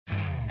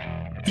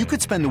You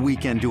could spend the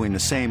weekend doing the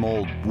same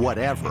old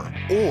whatever,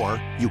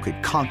 or you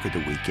could conquer the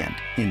weekend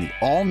in the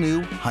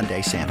all-new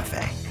Hyundai Santa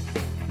Fe.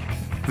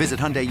 Visit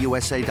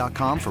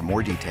HyundaiUSA.com for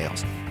more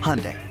details.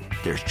 Hyundai,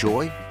 there's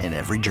joy in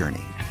every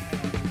journey.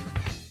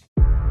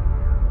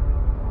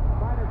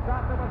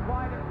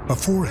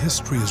 Before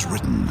history is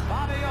written,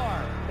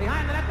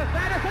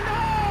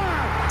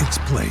 it's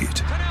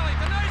played.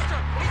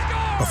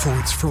 Before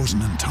it's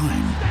frozen in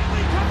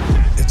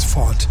time, it's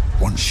fought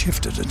one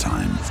shift at a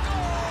time.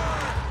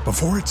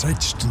 Before it's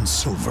etched in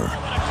silver,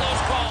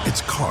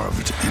 it's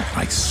carved in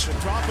ice.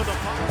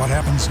 What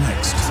happens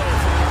next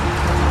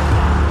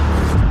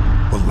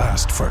will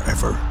last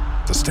forever.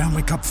 The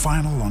Stanley Cup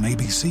Final on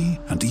ABC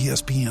and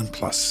ESPN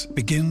Plus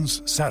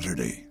begins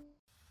Saturday.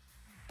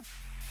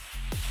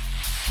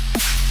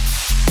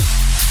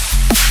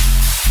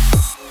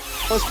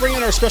 Let's bring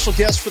in our special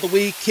guest for the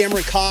week,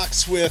 Cameron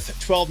Cox with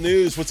 12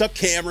 News. What's up,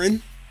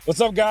 Cameron?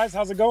 What's up, guys?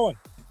 How's it going?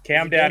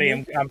 Cam Daddy,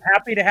 I'm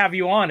happy to have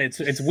you on.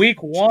 It's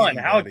week one.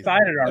 How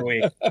excited are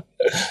we?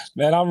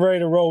 Man, I'm ready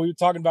to roll. We were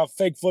talking about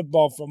fake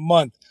football for a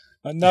month.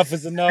 Enough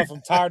is enough.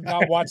 I'm tired of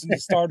not watching the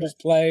starters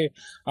play.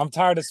 I'm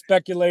tired of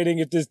speculating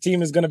if this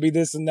team is going to be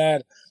this and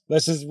that.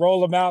 Let's just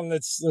roll them out and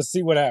let's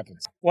see what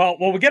happens. Well,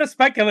 we got to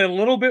speculate a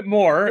little bit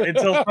more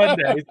until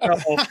Sunday.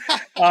 So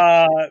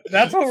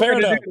that's what we're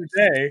going to do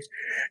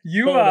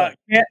today.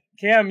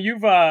 Cam,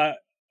 you've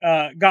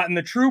gotten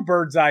the true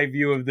bird's eye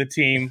view of the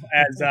teim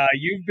as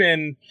you've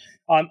been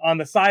on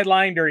the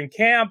sideline during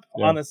camp,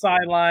 on the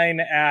sideline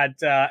at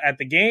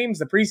the games,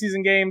 the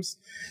preseason games.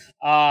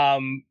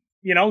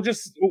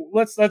 Just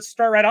let's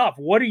start right off.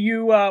 What do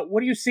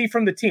you see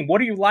from the team? What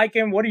are you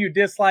liking? What are you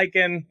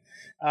disliking?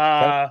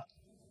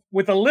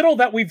 With the little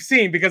that we've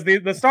seen, because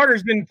the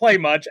starters didn't play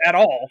much at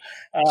all.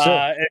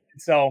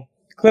 So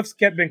Cliff's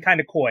been kind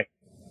of coy.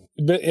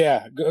 But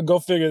yeah, go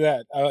figure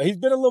that. He's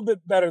been a little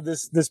bit better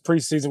this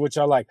preseason, which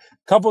I like.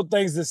 Couple of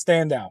things that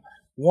stand out.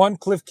 One,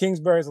 Cliff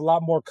Kingsbury has a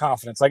lot more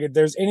confidence. Like, if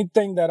there's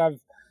anything that I've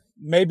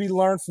maybe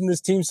learned from this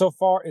team so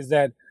far, is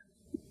that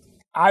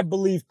I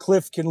believe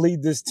Cliff can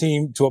lead this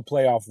team to a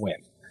playoff win.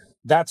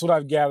 That's what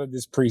I've gathered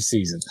this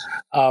preseason.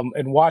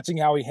 And watching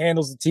how he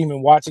handles the team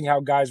and watching how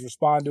guys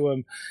respond to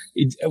him.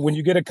 When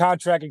you get a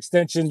contract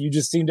extension, you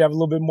just seem to have a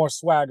little bit more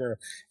swagger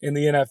in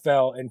the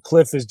NFL. And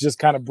Cliff is just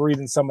kind of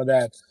breathing some of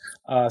that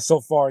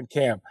so far in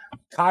camp.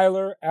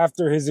 Kyler,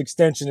 after his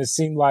extension, has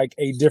seemed like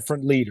a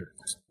different leader,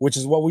 which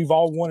is what we've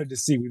all wanted to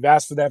see. We've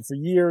asked for that for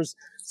years.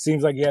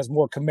 Seems like he has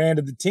more command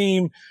of the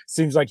team.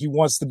 Seems like he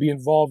wants to be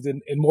involved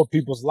in more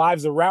people's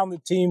lives around the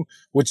team,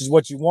 which is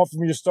what you want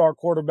from your star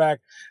quarterback,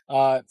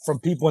 from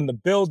people in the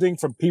building,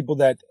 from people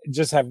that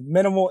just have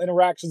minimal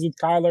interactions with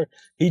Kyler.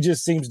 He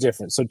just seems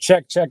different. So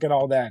check and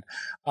all that.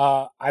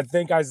 I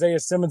think Isaiah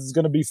Simmons is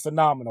going to be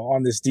phenomenal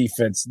on this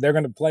defense. They're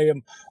going to play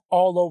him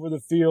all over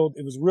the field.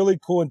 It was really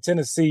cool in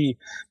Tennessee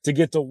to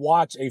get to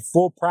watch a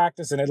full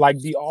practice and it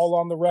be all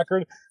on the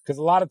record, because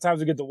a lot of times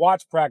we get to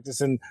watch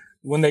practice and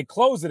when they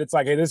close it, it's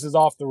like, hey, this is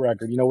off the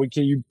record.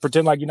 You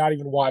pretend like you're not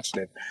even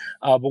watching it.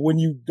 But when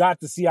you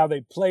got to see how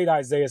they played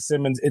Isaiah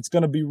Simmons, it's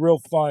going to be real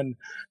fun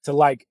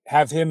to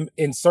have him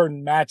in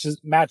certain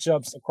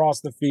matchups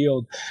across the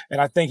field. And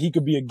I think he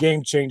could be a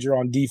game changer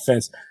on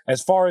defense.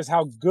 As far as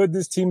how good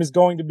this team is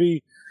going to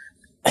be,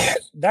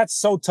 that's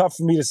so tough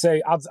for me to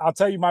say. I'll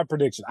tell you my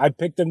prediction. I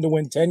picked them to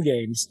win 10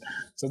 games.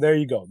 So there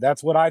you go.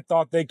 That's what I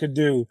thought they could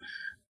do.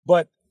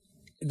 But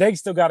they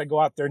still got to go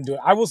out there and do it.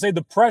 I will say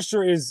the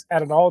pressure is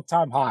at an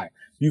all-time high.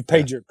 You've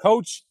paid your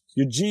coach,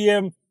 your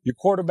GM, your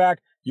quarterback,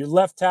 your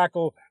left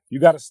tackle. You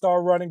got a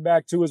star running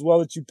back too as well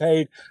that you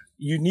paid.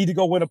 You need to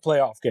go win a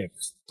playoff game.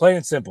 Plain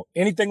and simple.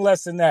 Anything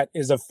less than that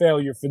is a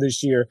failure for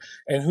this year.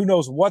 And who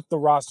knows what the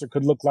roster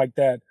could look like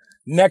that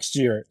next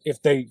year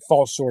if they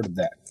fall short of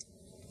that.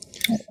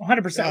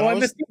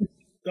 100%.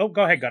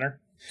 Go ahead, Gunnar.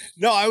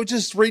 No, I was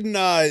just reading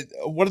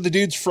one of the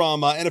dudes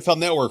from NFL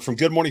Network from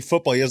Good Morning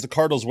Football. He has the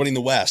Cardinals winning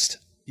the West.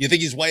 You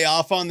think he's way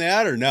off on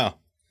that or no?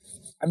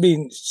 I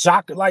mean,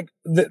 shock.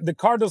 The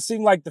Cardinals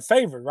seem like the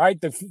favorite, right?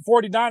 The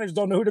 49ers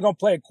don't know who they're going to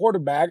play at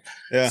quarterback.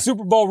 Yeah.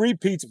 Super Bowl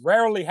repeats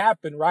rarely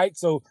happen, right?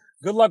 So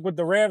good luck with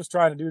the Rams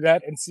trying to do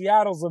that. And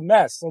Seattle's a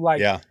mess. So,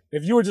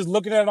 if you were just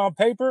looking at it on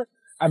paper,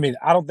 I mean,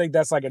 I don't think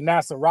that's like a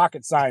NASA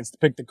rocket science to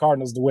pick the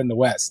Cardinals to win the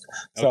West.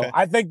 So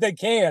I think they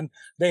can.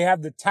 They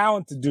have the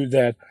talent to do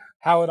that.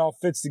 How it all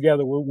fits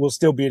together will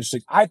still be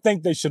interesting. I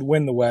think they should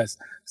win the West.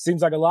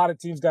 Seems like a lot of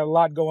teams got a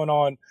lot going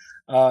on,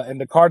 and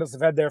the Cardinals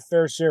have had their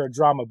fair share of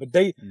drama, but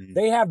they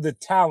have the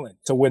talent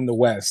to win the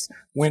West,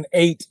 win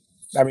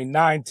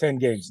 9, 10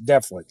 games.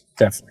 Definitely.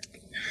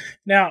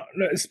 Now,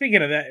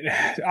 speaking of that,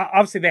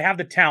 obviously they have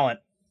the talent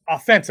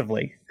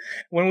offensively.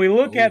 When we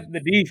look at the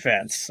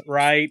defense,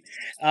 right,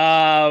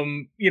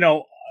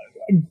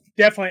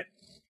 definitely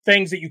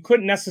things that you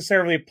couldn't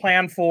necessarily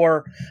plan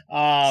for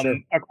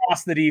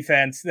across the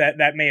defense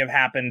that may have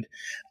happened.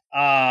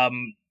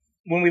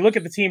 When we look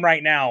at the team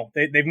right now,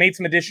 they've made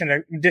some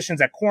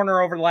additions at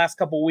corner over the last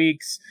couple of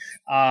weeks,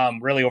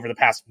 really over the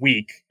past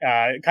week,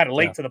 kind of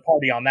late to the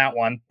party on that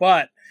one.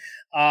 But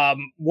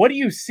What do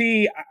you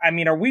see? I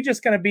mean, are we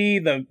just going to be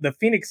the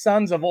Phoenix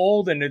Suns of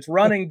old, and it's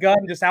run and gun,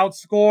 just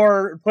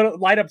outscore,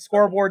 light up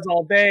scoreboards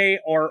all day,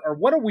 or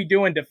what are we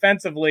doing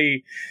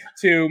defensively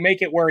to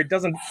make it where it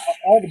doesn't,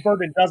 all the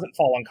burden doesn't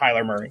fall on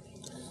Kyler Murray?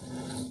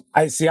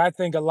 I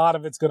think a lot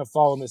of it's going to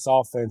fall on this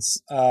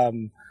offense.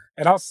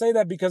 And I'll say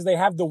that because they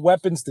have the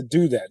weapons to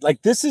do that.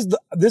 Like this is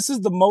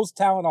the most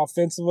talent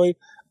offensively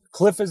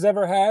Cliff has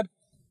ever had,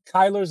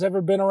 Kyler's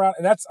ever been around.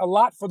 And that's a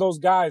lot for those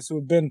guys who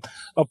have been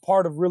a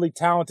part of really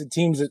talented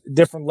teams at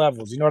different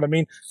levels. You know what I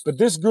mean? But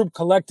this group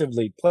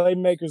collectively,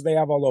 playmakers they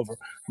have all over,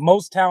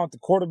 most talent the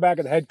quarterback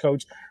and the head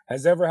coach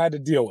has ever had to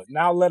deal with.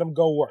 Now let them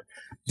go work.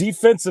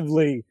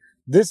 Defensively,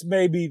 this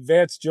may be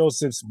Vance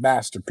Joseph's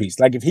masterpiece.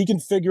 Like if he can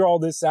figure all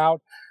this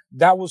out,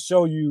 that will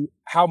show you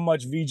how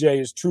much VJ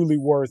is truly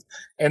worth.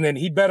 And then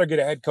he better get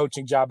a head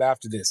coaching job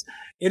after this.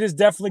 It is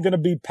definitely going to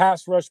be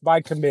pass rush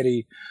by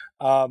committee.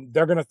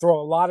 They're going to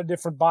throw a lot of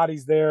different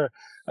bodies there,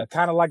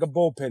 kind of like a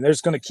bullpen. They're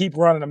just going to keep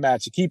running them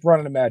at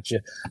you,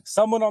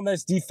 Someone on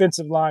this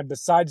defensive line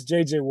besides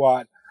J.J.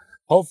 Watt,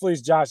 hopefully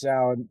it's Zach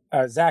Allen,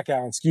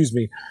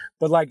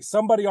 but like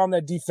somebody on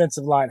that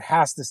defensive line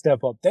has to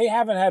step up. They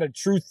haven't had a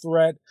true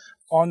threat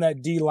on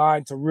that D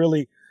line to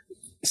really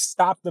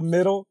stop the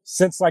middle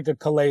since like a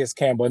Calais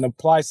Campbell and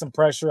apply some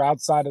pressure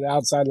outside of the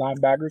outside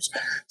linebackers.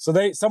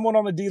 So someone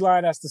on the D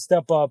line has to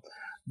step up.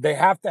 They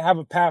have to have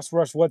a pass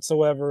rush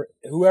whatsoever.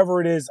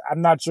 Whoever it is,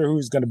 I'm not sure who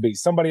it's going to be.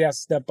 Somebody has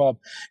to step up.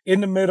 In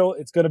the middle,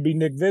 it's going to be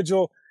Nick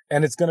Vigil,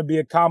 and it's going to be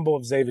a combo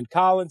of Zaven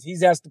Collins. He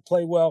has to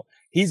play well.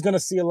 He's going to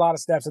see a lot of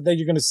snaps. I think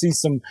you're going to see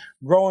some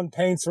growing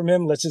pains from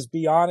him. Let's just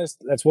be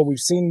honest. That's what we've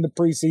seen in the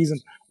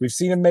preseason. We've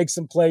seen him make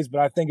some plays, but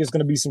I think it's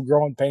going to be some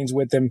growing pains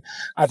with him.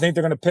 I think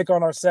they're going to pick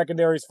on our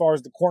secondary as far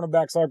as the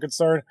cornerbacks are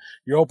concerned.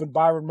 You're hoping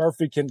Byron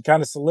Murphy can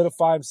kind of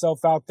solidify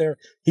himself out there.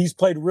 He's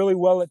played really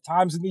well at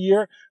times in the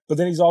year, but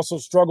then he's also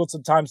struggled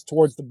sometimes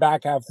towards the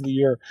back half of the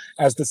year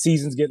as the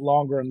seasons get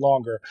longer and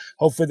longer.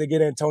 Hopefully they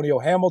get Antonio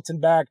Hamilton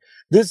back.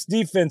 This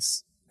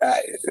defense,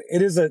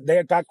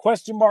 they got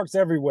question marks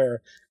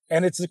everywhere.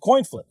 And it's a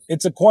coin flip.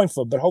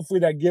 But hopefully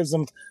that gives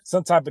them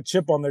some type of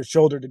chip on their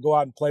shoulder to go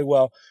out and play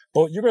well.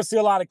 But you're going to see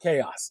a lot of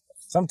chaos.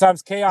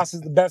 Sometimes chaos is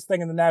the best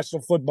thing in the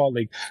National Football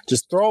League.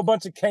 Just throw a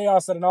bunch of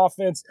chaos at an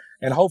offense,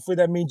 and hopefully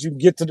that means you can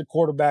get to the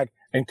quarterback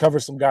and cover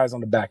some guys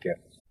on the back end.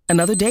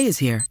 Another day is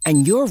here,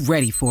 and you're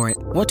ready for it.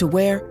 What to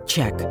wear?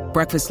 Check.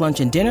 Breakfast, lunch,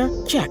 and dinner?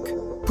 Check.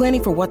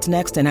 Planning for what's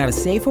next and how to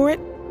save for it?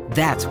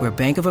 That's where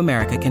Bank of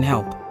America can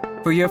help.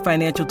 For your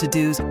financial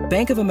to-dos,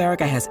 Bank of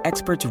America has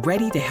experts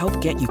ready to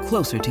help get you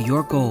closer to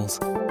your goals.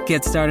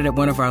 Get started at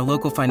one of our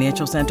local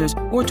financial centers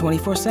or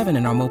 24/7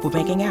 in our mobile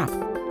banking app.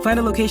 Find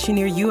a location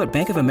near you at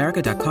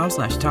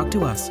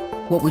bankofamerica.com/talktous.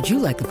 What would you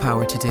like the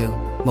power to do?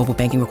 Mobile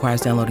banking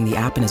requires downloading the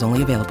app and is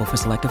only available for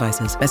select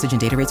devices. Message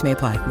and data rates may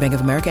apply. Bank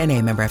of America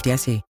N.A., member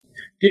FDIC.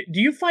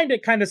 Do you find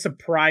it kind of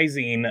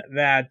surprising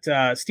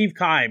that Steve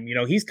Keim,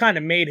 he's kind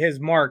of made his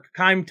mark,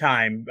 Keim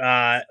time,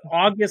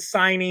 August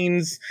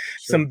signings,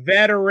 some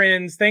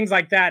veterans, things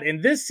like that.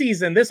 And this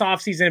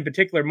offseason in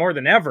particular, more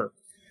than ever,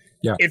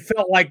 it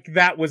felt like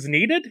that was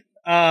needed.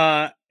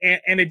 And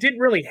it didn't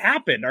really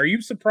happen. Are you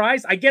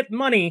surprised? I get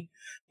money,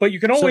 but you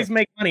can always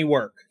make money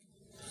work.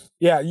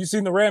 Yeah, you've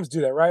seen the Rams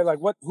do that, right? Like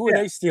who are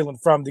they stealing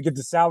from to get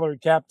the salary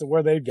cap to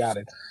where they got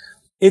it?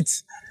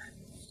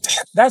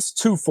 That's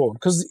twofold,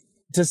 because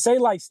to say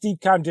like Steve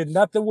Keim did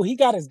nothing, well, he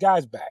got his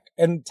guys back,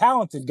 and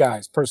talented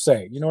guys per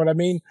se. You know what I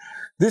mean?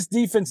 This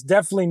defense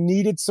definitely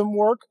needed some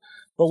work,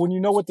 but when you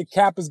know what the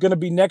cap is going to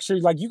be next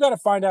year, like you got to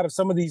find out if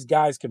some of these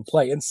guys can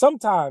play. And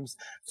sometimes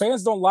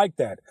fans don't like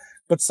that,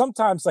 but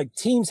sometimes like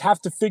teams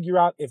have to figure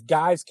out if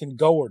guys can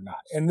go or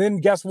not. And then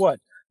guess what?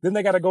 Then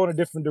they got to go in a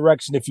different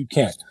direction if you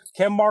can't.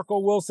 Can Marco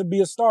Wilson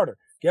be a starter?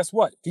 Guess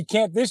what? If he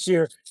can't this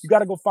year, you got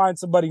to go find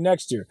somebody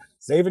next year.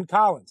 Zaven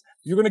Collins.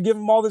 You're going to give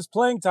him all this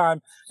playing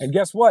time, and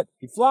guess what?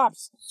 He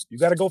flops. You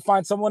got to go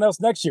find someone else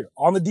next year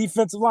on the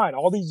defensive line.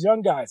 All these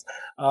young guys,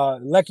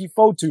 Lecky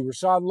Fotu,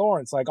 Rashad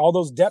Lawrence, like all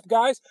those depth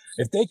guys,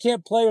 if they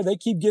can't play or they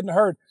keep getting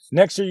hurt,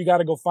 next year you got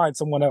to go find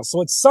someone else.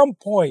 So at some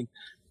point,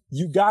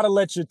 you got to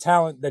let your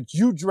talent that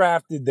you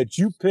drafted, that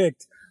you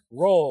picked,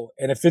 roll.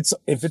 And if it's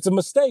a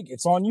mistake,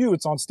 it's on you.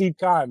 It's on Steve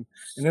Keim.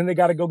 And then they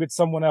got to go get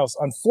someone else.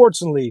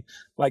 Unfortunately,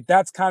 like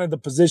that's kind of the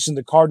position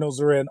the Cardinals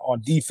are in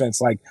on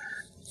defense. Like,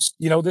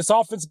 this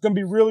offense is going to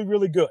be really,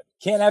 really good.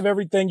 Can't have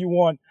everything you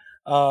want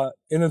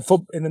in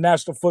the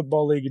National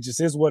Football League. It just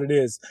is what it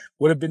is.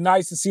 Would have been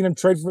nice to see them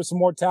trade for some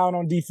more talent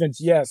on defense,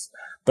 yes.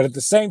 But at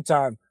the same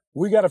time,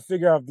 we got to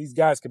figure out if these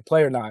guys can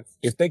play or not.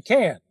 If they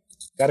can,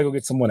 got to go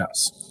get someone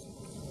else.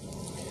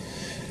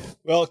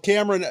 Well,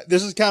 Cameron,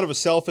 this is kind of a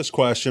selfish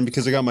question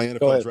because I got my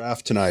NFL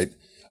draft tonight.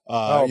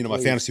 My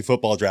fantasy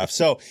football draft.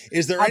 So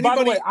is there anybody?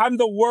 By the way, I'm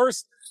the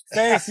worst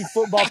fantasy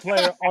football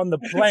player on the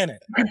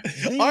planet.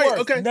 The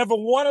worst. Okay. Never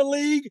won a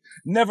league,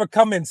 never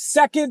come in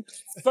second,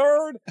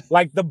 third,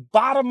 like the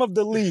bottom of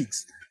the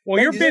leagues. Well,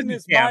 you're busy,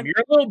 Cam. You're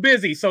a little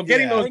busy, so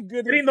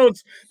getting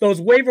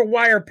those waiver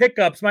wire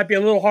pickups might be a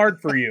little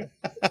hard for you.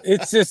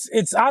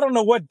 It's I don't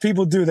know what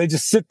people do. They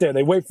just sit there.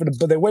 They wait for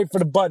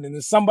the button, and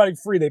there's somebody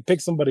free. They pick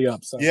somebody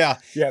up. So yeah.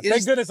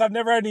 Thank goodness I've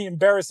never had any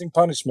embarrassing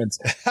punishments.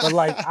 But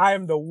I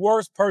am the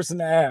worst person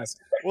to ask.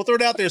 We'll throw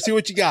it out there, see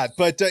what you got.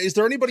 But is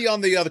there anybody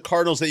on the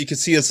Cardinals that you can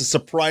see as a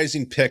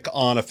surprising pick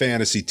on a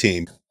fantasy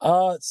team?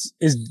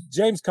 Is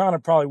James Conner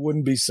probably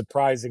wouldn't be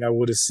surprising, I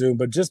would assume,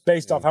 but just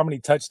based off how many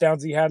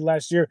touchdowns he had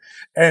last year.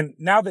 And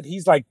now that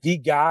he's like the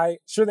guy,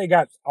 sure, they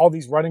got all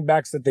these running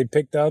backs that they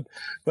picked up.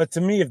 But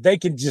to me, if they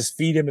can just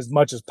feed him as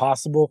much as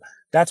possible,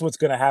 that's what's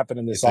going to happen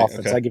in this offense.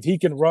 Okay. Like if he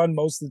can run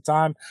most of the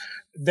time,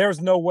 there's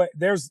a way,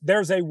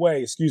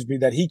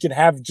 that he can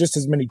have just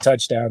as many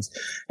touchdowns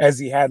as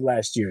he had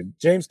last year.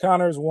 James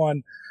Conner is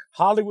one.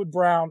 Hollywood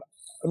Brown.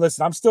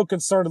 Listen, I'm still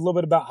concerned a little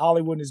bit about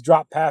Hollywood and his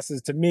drop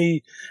passes. To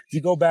me, if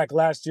you go back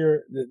last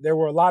year, there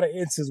were a lot of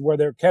instances where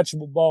they're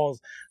catchable balls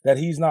that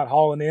he's not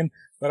hauling in.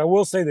 But I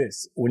will say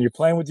this, when you're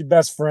playing with your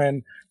best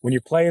friend, when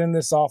you're playing in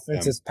this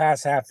offense, it's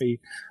pass happy,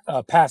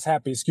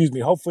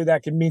 hopefully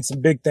that can mean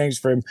some big things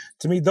for him.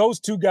 To me, those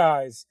two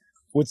guys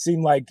would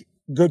seem like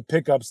good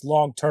pickups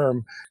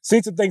long-term.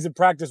 Seen some things in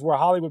practice where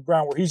Hollywood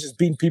Brown, where he's just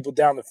beating people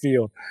down the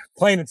field,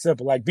 plain and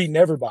simple, like beating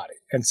everybody.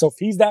 And so if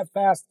he's that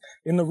fast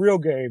in the real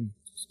game,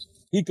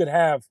 he could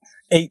have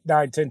 8,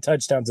 9, 10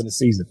 touchdowns in a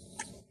season.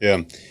 Yeah.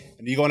 And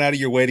you going out of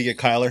your way to get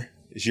Kyler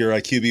as your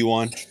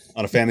QB1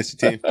 on a fantasy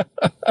team?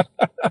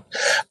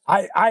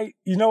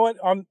 You know what?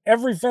 On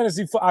every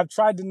fantasy, I've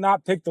tried to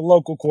not pick the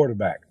local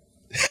quarterback.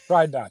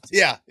 Tried not to.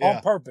 Yeah. On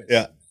purpose.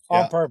 Yeah.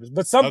 On purpose.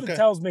 But something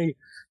tells me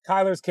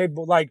Kyler's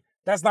capable. Like,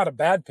 that's not a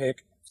bad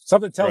pick.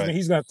 Something tells me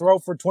he's going to throw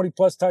for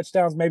 20-plus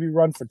touchdowns, maybe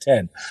run for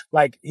 10.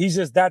 Like, he's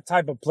just that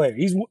type of player.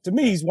 To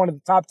me, he's one of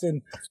the top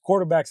 10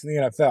 quarterbacks in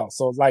the NFL.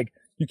 So, like,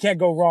 you can't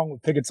go wrong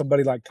with picking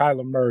somebody like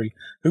Kyler Murray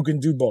who can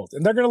do both.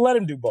 And they're going to let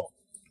him do both.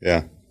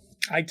 Yeah.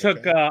 I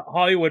took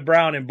Hollywood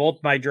Brown in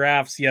both my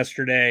drafts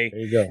yesterday. There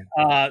you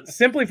go.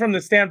 Simply from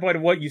the standpoint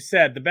of what you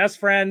said, the best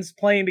friends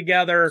playing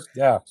together.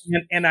 Yeah.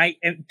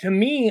 And to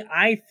me,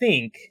 I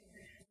think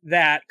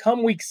that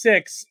come week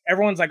 6,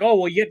 everyone's like, oh,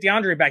 well, you get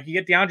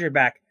DeAndre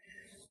back.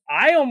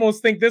 I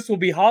almost think this will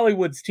be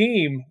Hollywood's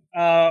team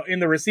in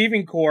the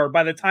receiving corps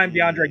by the time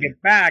DeAndre gets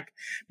back,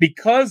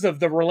 because of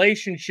the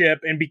relationship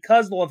and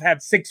because they'll have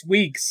had 6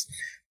 weeks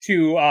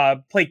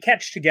to play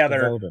catch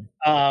together. But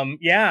by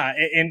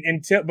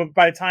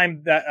the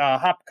time that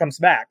Hop comes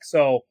back,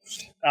 so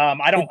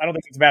I don't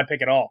think it's a bad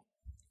pick at all.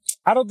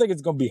 I don't think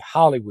it's going to be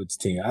Hollywood's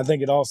team. I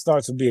think it all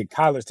starts with being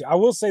Kyler's team. I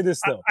will say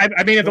this though. I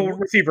mean, the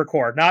receiver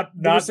corps, not.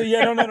 No.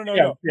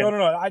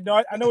 I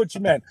know what you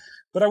meant,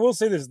 but I will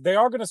say this: they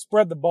are going to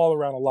spread the ball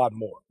around a lot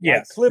more.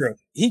 Yes, Cliff,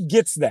 he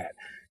gets that,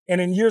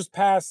 and in years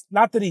past,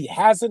 not that he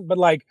hasn't, but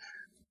like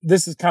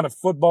this is kind of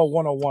football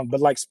 101. But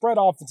like spread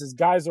offenses,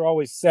 guys are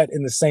always set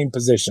in the same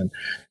position,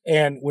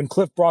 and when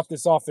Cliff brought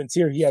this offense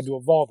here, he had to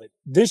evolve it.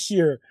 This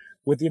year,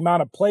 with the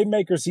amount of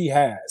playmakers he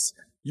has,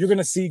 you're going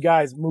to see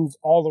guys move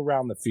all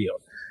around the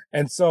field.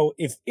 And so,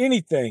 if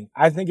anything,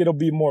 I think it'll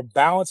be more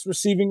balanced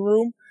receiving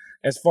room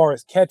as far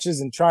as catches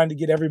and trying to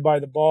get everybody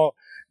the ball.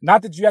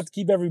 Not that you have to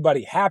keep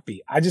everybody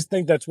happy. I just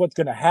think that's what's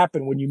going to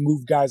happen when you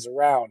move guys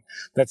around,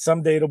 that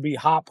someday it'll be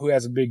Hop who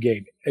has a big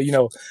game. You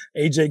know,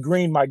 AJ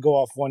Green might go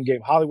off one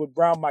game. Hollywood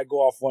Brown might go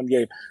off one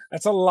game.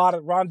 That's a lot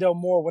of Rondell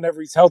Moore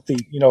whenever he's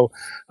healthy,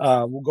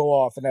 will go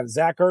off. And then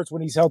Zach Ertz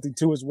when he's healthy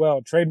too as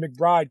well. Trey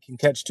McBride can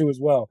catch too as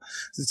well.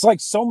 It's like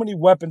so many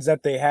weapons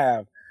that they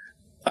have.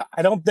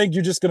 I don't think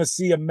you're just going to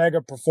see a mega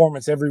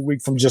performance every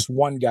week from just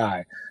one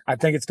guy. I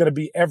think it's going to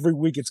be every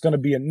week it's going to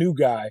be a new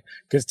guy,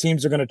 because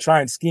teams are going to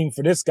try and scheme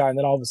for this guy, and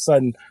then all of a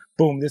sudden,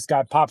 boom, this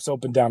guy pops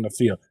open down the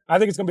field. I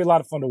think it's going to be a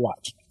lot of fun to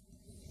watch.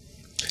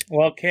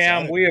 Well,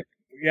 Cam, we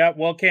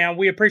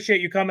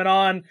appreciate you coming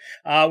on.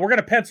 We're going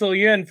to pencil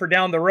you in for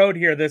down the road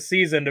here this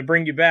season to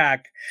bring you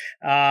back.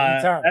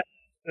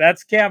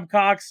 That's Cam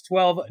Cox,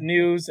 12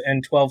 News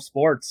and 12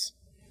 Sports.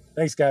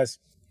 Thanks, guys.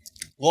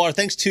 Well, our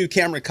thanks to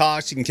Cameron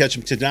Cox. You can catch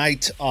him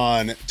tonight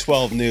on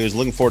 12 News.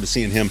 Looking forward to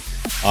seeing him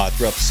throughout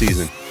the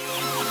season.